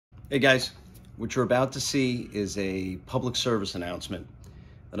Hey guys, what you're about to see is a public service announcement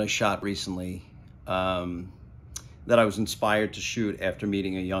that I shot recently that I was inspired to shoot after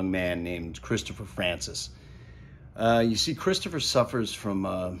meeting a young man named Christopher Francis. You see, Christopher suffers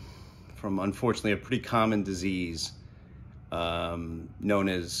from unfortunately a pretty common disease known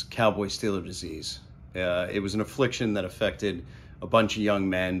as cowboy stealer disease. It was an affliction that affected a bunch of young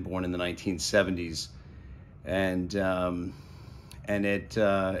men born in the 1970s, and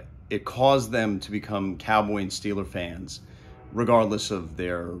it caused them to become cowboy and Steeler fans, regardless of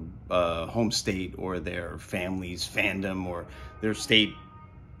their home state or their family's fandom or their state's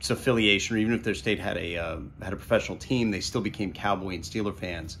affiliation, or even if their state had a professional team, they still became cowboy and Steeler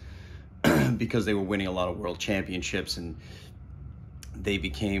fans because they were winning a lot of world championships, and they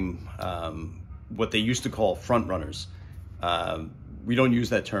became what they used to call front runners. We don't use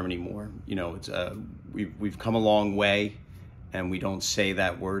that term anymore. You know, it's we've come a long way, and we don't say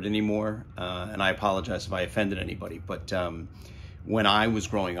that word anymore. And I apologize if I offended anybody, but when I was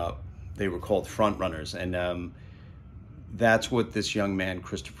growing up, they were called front runners, and that's what this young man,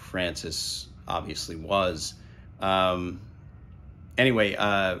 Christopher Francis, obviously was. Anyway,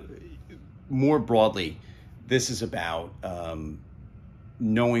 more broadly, this is about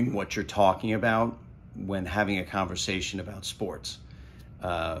knowing what you're talking about when having a conversation about sports.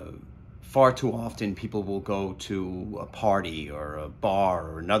 Far too often, people will go to a party or a bar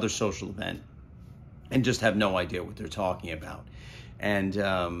or another social event and just have no idea what they're talking about. And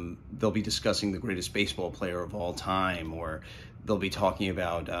they'll be discussing the greatest baseball player of all time, or they'll be talking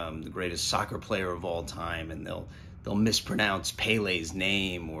about the greatest soccer player of all time, and they'll mispronounce Pele's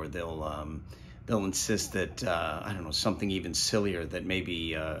name, or they'll insist that I don't know, something even sillier, that maybe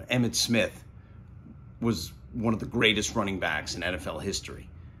Emmitt Smith was one of the greatest running backs in NFL history.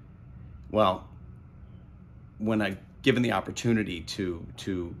 Well, when I've given the opportunity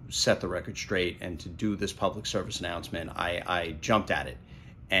to set the record straight and to do this public service announcement, I jumped at it.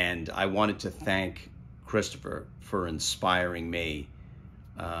 And I wanted to thank Christopher for inspiring me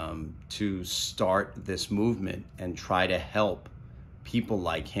to start this movement and try to help people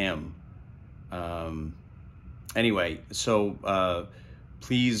like him. Anyway, so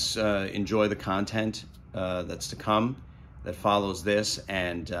please enjoy the content that's to come, that follows this.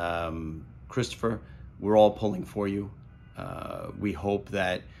 And Christopher, we're all pulling for you. We hope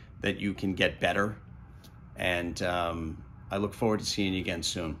that you can get better, and I look forward to seeing you again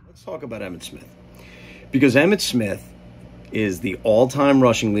soon. Let's talk about Emmitt Smith, because Emmitt Smith is the all-time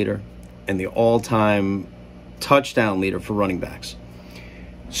rushing leader and the all-time touchdown leader for running backs.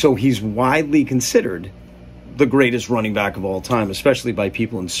 So he's widely considered the greatest running back of all time, especially by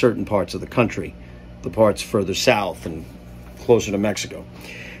people in certain parts of the country, the parts further south and closer to Mexico.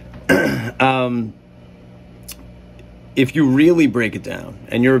 If you really break it down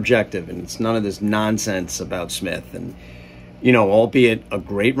and you're objective, and it's none of this nonsense about Smith, and, you know, albeit a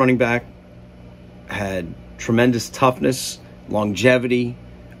great running back, had tremendous toughness, longevity,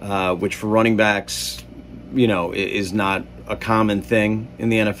 which for running backs, you know, is not a common thing in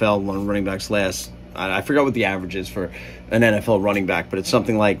the NFL. When running backs last, I forgot what the average is for an NFL running back, but it's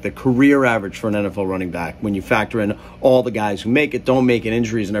something like the career average for an NFL running back, when you factor in all the guys who make it, don't make it,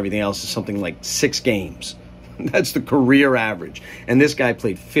 injuries and everything else, is something like 6 games. That's the career average. And this guy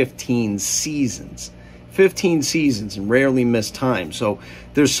played 15 seasons. 15 seasons and rarely missed time. So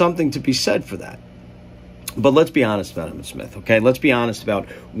there's something to be said for that. But let's be honest about Emmitt Smith, okay? Let's be honest about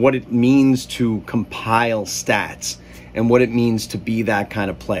what it means to compile stats and what it means to be that kind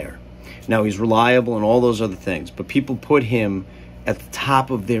of player. Now, he's reliable and all those other things, but people put him at the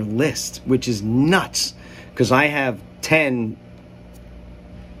top of their list, which is nuts, because I have 10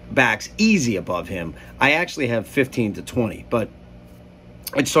 backs easy above him. I actually have 15 to 20, but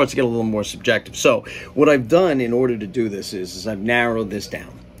it starts to get a little more subjective. So what I've done in order to do this is I've narrowed this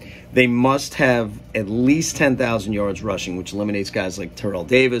down. They must have at least 10,000 yards rushing, which eliminates guys like Terrell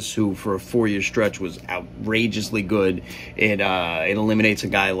Davis, who for a 4-year stretch was outrageously good. It eliminates a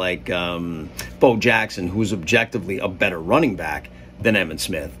guy like Bo Jackson, who's objectively a better running back than Emmitt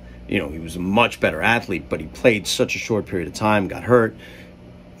Smith. You know, he was a much better athlete, but he played such a short period of time, got hurt.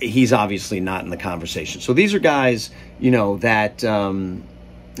 He's obviously not in the conversation. So these are guys, you know, that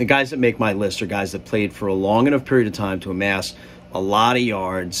the guys that make my list are guys that played for a long enough period of time to amass a lot of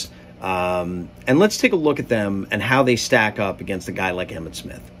yards. And let's take a look at them and how they stack up against a guy like Emmitt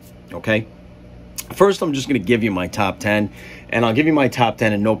Smith, okay? First, I'm just going to give you my top 10, and I'll give you my top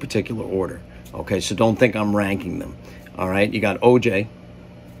 10 in no particular order, okay? So don't think I'm ranking them, all right? You got OJ,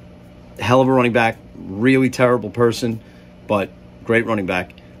 hell of a running back, really terrible person, but great running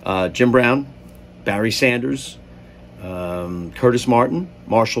back. Jim Brown, Barry Sanders, Curtis Martin,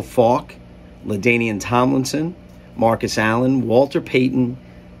 Marshall Faulk, LaDainian Tomlinson, Marcus Allen, Walter Payton,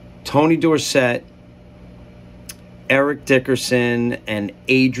 Tony Dorsett, Eric Dickerson, and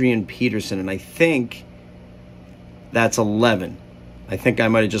Adrian Peterson. And I think that's 11. I think I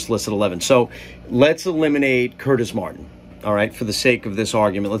might have just listed 11. So let's eliminate Curtis Martin. All right, for the sake of this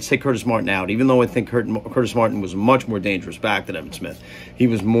argument, let's take Curtis Martin out. Even though I think Curtis Martin was a much more dangerous back than Emmitt Smith, he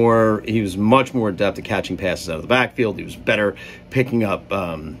was much more adept at catching passes out of the backfield. He was better picking up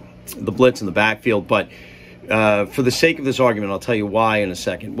the blitz in the backfield. But for the sake of this argument, I'll tell you why in a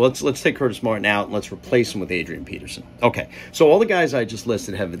second. Well, let's take Curtis Martin out and let's replace him with Adrian Peterson. Okay, so all the guys I just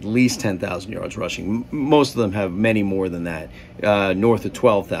listed have at least 10,000 yards rushing. Most of them have many more than that, north of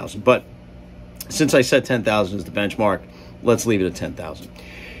 12,000. But since I said 10,000 is the benchmark, let's leave it at 10,000.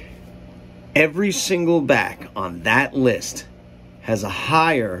 Every single back on that list has a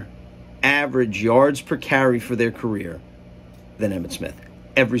higher average yards per carry for their career than Emmitt Smith.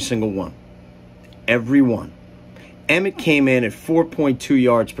 Every single one. Every one. Emmitt came in at 4.2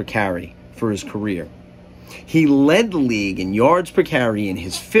 yards per carry for his career. He led the league in yards per carry in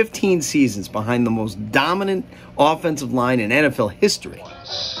his 15 seasons behind the most dominant offensive line in NFL history.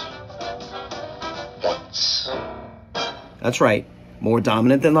 That's right. More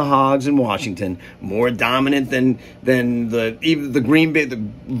dominant than the Hogs in Washington. More dominant than even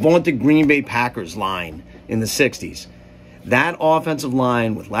the vaunted Green Bay Packers line in the 60s. That offensive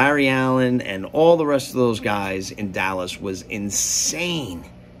line with Larry Allen and all the rest of those guys in Dallas was insane.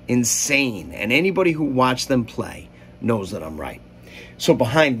 Insane. And anybody who watched them play knows that I'm right. So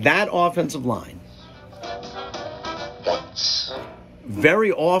behind that offensive line,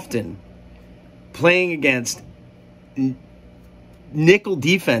 very often playing against nickel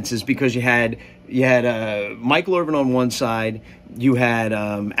defenses, because you had Michael Irvin on one side, you had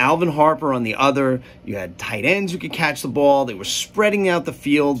Alvin Harper on the other, you had tight ends who could catch the ball, they were spreading out the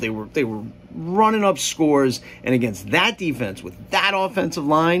field, they were running up scores, and against that defense with that offensive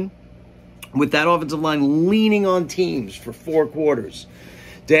line leaning on teams for 4 quarters,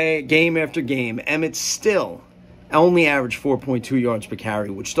 game after game, Emmitt still only averaged 4.2 yards per carry,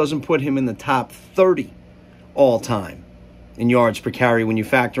 which doesn't put him in the top 30 all time in yards per carry when you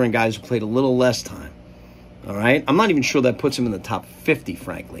factor in guys who played a little less time. All right? I'm not even sure that puts him in the top 50,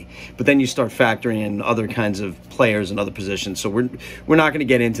 frankly. But then you start factoring in other kinds of players and other positions, so we're not going to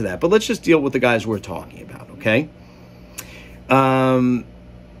get into that. But let's just deal with the guys we're talking about, okay?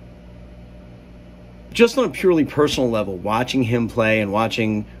 Just on a purely personal level, watching him play and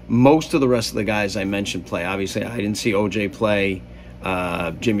watching most of the rest of the guys I mentioned play. Obviously, I didn't see O.J. play.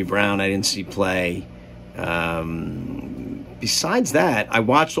 Jimmy Brown, I didn't see play. Besides that, I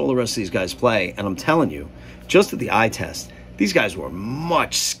watched all the rest of these guys play, and I'm telling you, just at the eye test, these guys were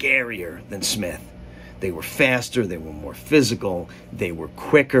much scarier than Smith. They were faster, they were more physical, they were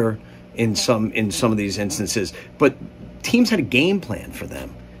quicker in some of these instances, but teams had a game plan for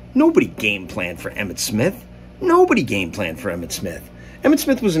them. Nobody game planned for Emmitt Smith. Nobody game planned for Emmitt Smith. Emmitt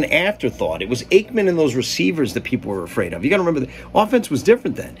Smith was an afterthought. It was Aikman and those receivers that people were afraid of. You got to remember, the offense was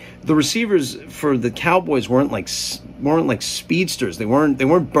different then. The receivers for the Cowboys weren't like speedsters. They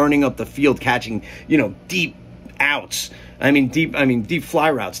weren't burning up the field catching, deep outs. Deep fly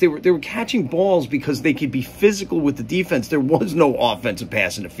routes. They were catching balls because they could be physical with the defense. There was no offensive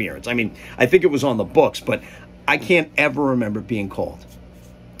pass interference. I think it was on the books, but I can't ever remember it being called.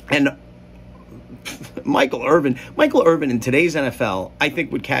 And Michael Irvin in today's NFL, I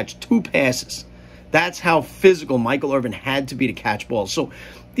think, would catch 2 passes. That's how physical Michael Irvin had to be to catch balls. So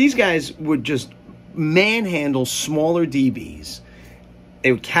these guys would just manhandle smaller DBs.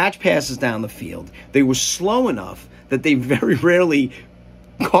 They would catch passes down the field. They were slow enough that they very rarely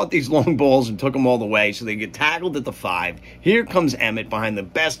caught these long balls and took them all the way, so they get tackled at the 5. Here comes Emmitt behind the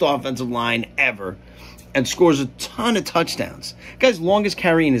best offensive line ever and scores a ton of touchdowns. The guy's longest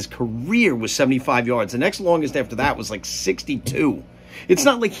carry in his career was 75 yards. The next longest after that was like 62. It's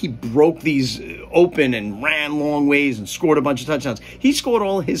not like he broke these open and ran long ways and scored a bunch of touchdowns. He scored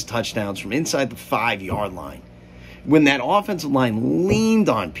all his touchdowns from inside the 5-yard line. When that offensive line leaned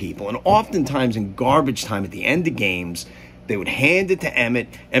on people, and oftentimes in garbage time at the end of games, they would hand it to Emmitt.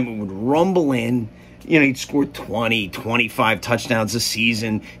 Emmitt would rumble in. He'd scored 20, 25 touchdowns a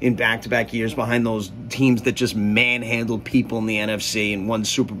season in back-to-back years behind those teams that just manhandled people in the NFC and won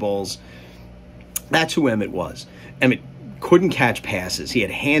Super Bowls. That's who Emmitt was. Emmitt couldn't catch passes. He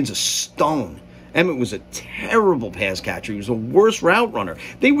had hands of stone. Emmitt was a terrible pass catcher. He was a worse route runner.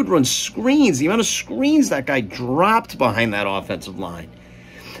 They would run screens. The amount of screens that guy dropped behind that offensive line.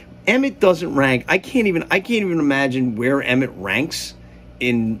 Emmitt doesn't rank. I can't even imagine where Emmitt ranks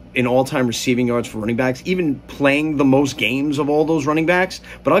in all-time receiving yards for running backs, even playing the most games of all those running backs.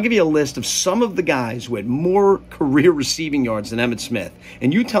 But I'll give you a list of some of the guys who had more career receiving yards than Emmitt Smith.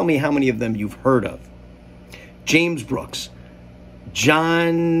 And you tell me how many of them you've heard of. James Brooks,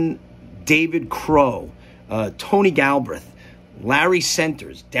 John David Crow, Tony Galbraith, Larry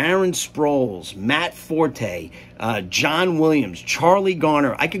Centers, Darren Sproles, Matt Forte, John Williams, Charlie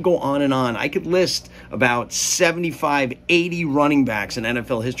Garner. I could go on and on. I could list about 75, 80 running backs in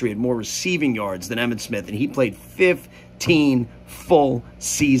NFL history had more receiving yards than Emmitt Smith, and he played 15 full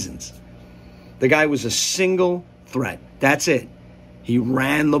seasons. The guy was a single threat. That's it. He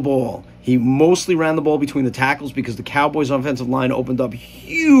ran the ball. He mostly ran the ball between the tackles because the Cowboys' offensive line opened up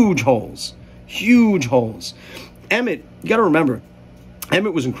huge holes. Huge holes. Emmitt, you got to remember,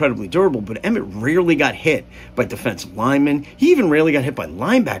 Emmitt was incredibly durable, but Emmitt rarely got hit by defensive linemen. He even rarely got hit by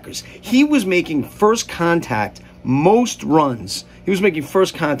linebackers. He was making first contact most runs. He was making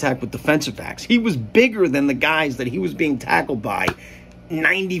first contact with defensive backs. He was bigger than the guys that he was being tackled by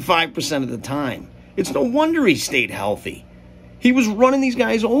 95% of the time. It's no wonder he stayed healthy. He was running these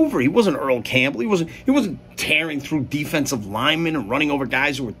guys over. He wasn't Earl Campbell. He wasn't tearing through defensive linemen and running over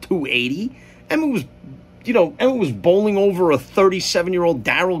guys who were 280. Emmitt was bowling over a 37-year-old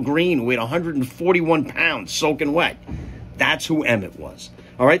Darrell Green who weighed 141 pounds, soaking wet. That's who Emmitt was.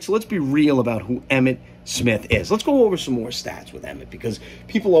 All right, so let's be real about who Emmitt Smith is. Let's go over some more stats with Emmitt, because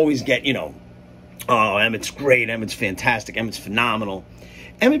people always get, oh, Emmitt's great, Emmitt's fantastic, Emmitt's phenomenal.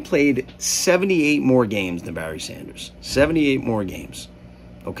 Emmitt played 78 more games than Barry Sanders. 78 more games,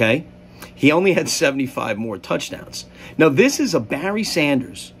 okay? He only had 75 more touchdowns. Now, this is a Barry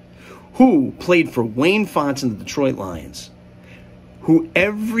Sanders who played for Wayne Fontes and the Detroit Lions, who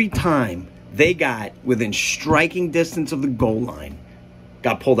every time they got within striking distance of the goal line,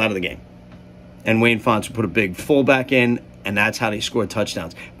 got pulled out of the game. And Wayne Fontes would put a big fullback in, and that's how they scored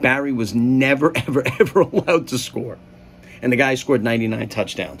touchdowns. Barry was never, ever, ever allowed to score. And the guy scored 99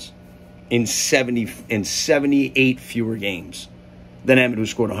 touchdowns in 78 fewer games than Emmitt, who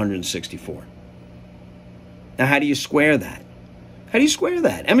scored 164. Now, how do you square that? How do you square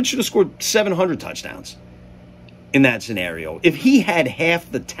that? Emmitt should have scored 700 touchdowns in that scenario if he had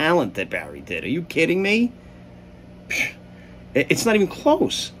half the talent that Barry did. Are you kidding me? It's not even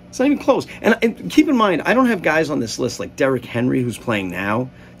close. It's not even close. And keep in mind, I don't have guys on this list like Derrick Henry, who's playing now.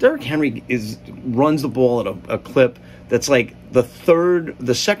 Derrick Henry runs the ball at a clip that's like the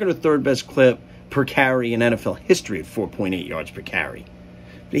second or third best clip per carry in NFL history at 4.8 yards per carry.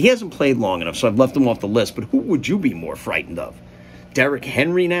 But he hasn't played long enough, so I've left him off the list. But who would you be more frightened of? Derrick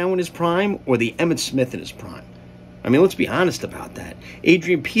Henry now in his prime, or the Emmitt Smith in his prime? I mean, let's be honest about that.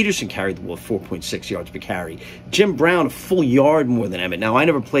 Adrian Peterson carried the ball 4.6 yards per carry. Jim Brown, a full yard more than Emmitt. Now, I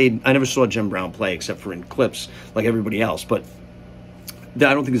never saw Jim Brown play except for in clips like everybody else, but I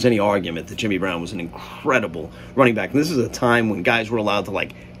don't think there's any argument that Jimmy Brown was an incredible running back. And this is a time when guys were allowed to,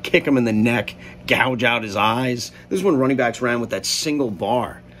 kick him in the neck, gouge out his eyes. This is when running backs ran with that single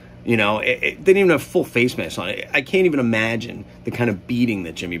bar. They didn't even have full face masks on. I can't even imagine the kind of beating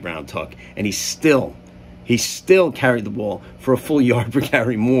that Jimmy Brown took. And he still carried the ball for a full yard per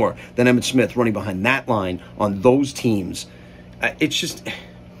carry more than Emmitt Smith running behind that line on those teams. It's just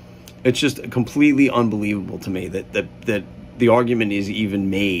completely unbelievable to me that the argument is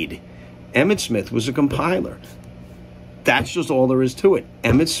even made. Emmitt Smith was a compiler. That's just all there is to it.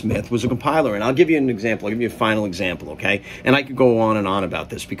 Emmitt Smith was a compiler. And I'll give you an example. I'll give you a final example, okay? And I could go on and on about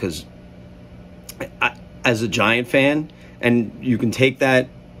this because as a Giant fan, and you can take that,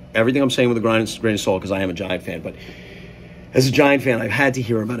 everything I'm saying with a grain of salt because I am a Giant fan, but as a Giant fan, I've had to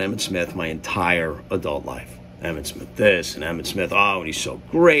hear about Emmitt Smith my entire adult life. Emmitt Smith this and Emmitt Smith, and he's so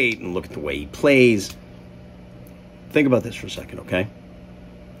great, and look at the way he plays. Think about this for a second, okay?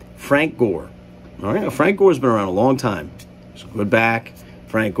 Frank Gore. All right, Frank Gore's been around a long time. He's a good back.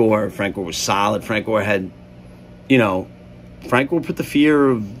 Frank Gore was solid. Frank Gore had, Frank Gore put the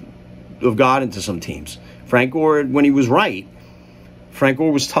fear of God into some teams. Frank Gore, when he was right, Frank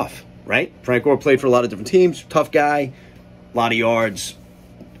Gore was tough, right? Frank Gore played for a lot of different teams, tough guy, a lot of yards,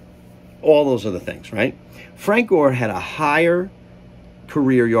 all those other things, right? Frank Gore had a higher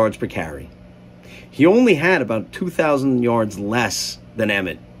career yards per carry. He only had about 2,000 yards less than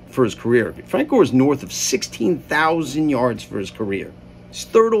Emmitt for his career. Frank Gore is north of 16,000 yards for his career. He's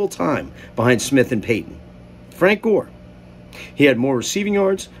third all time behind Smith and Peyton. Frank Gore. He had more receiving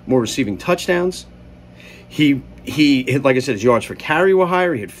yards, more receiving touchdowns. He like I said, his yards per carry were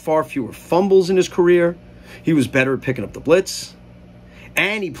higher. He had far fewer fumbles in his career. He was better at picking up the blitz.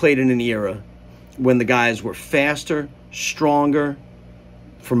 And he played in an era when the guys were faster, stronger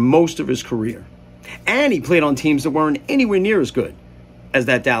for most of his career. And he played on teams that weren't anywhere near as good as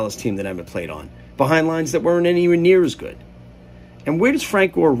that Dallas team that Emmitt played on, behind lines that weren't anywhere near as good. And where does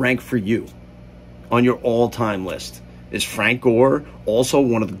Frank Gore rank for you on your all-time list? Is Frank Gore also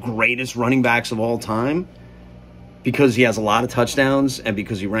one of the greatest running backs of all time because he has a lot of touchdowns and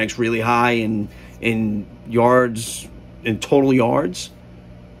because he ranks really high in yards, in total yards?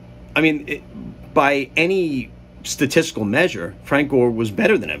 I mean, by any statistical measure, Frank Gore was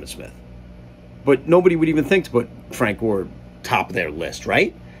better than Emmitt Smith. But nobody would even think to put Frank Gore top of their list,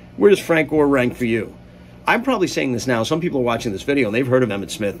 right? Where does Frank Gore rank for you? I'm probably saying this now. Some people are watching this video and they've heard of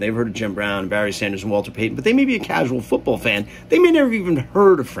Emmitt Smith, and they've heard of Jim Brown, and Barry Sanders, and Walter Payton, but they may be a casual football fan. They may never even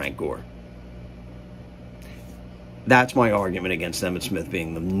heard of Frank Gore. That's my argument against Emmitt Smith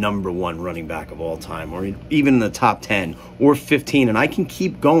being the #1 running back of all time, or even in the top 10 or 15. And I can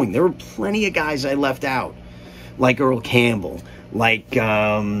keep going. There were plenty of guys I left out, like Earl Campbell, like,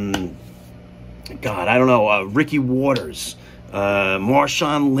 God, I don't know, Ricky Waters,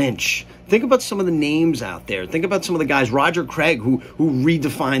 Marshawn Lynch. Think about some of the names out there. Think about some of the guys, Roger Craig, who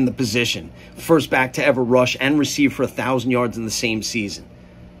redefined the position. First back to ever rush and receive for 1,000 yards in the same season.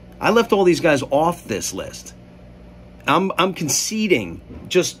 I left all these guys off this list. I'm conceding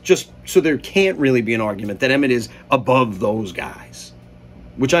just so there can't really be an argument that Emmitt is above those guys,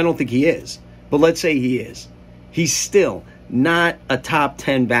 which I don't think he is. But let's say he is. He's still not a top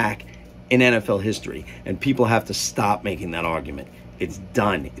 10 back in NFL history, and people have to stop making that argument. It's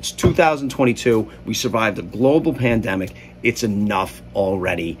done. It's 2022. We survived a global pandemic. It's enough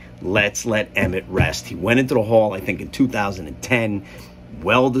already. Let's let Emmitt rest. He went into the Hall, I think, in 2010.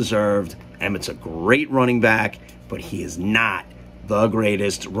 Well-deserved. Emmitt's a great running back, but he is not the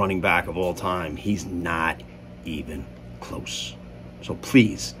greatest running back of all time. He's not even close. So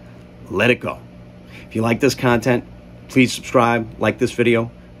please, let it go. If you like this content, please subscribe, like this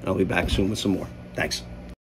video, and I'll be back soon with some more. Thanks.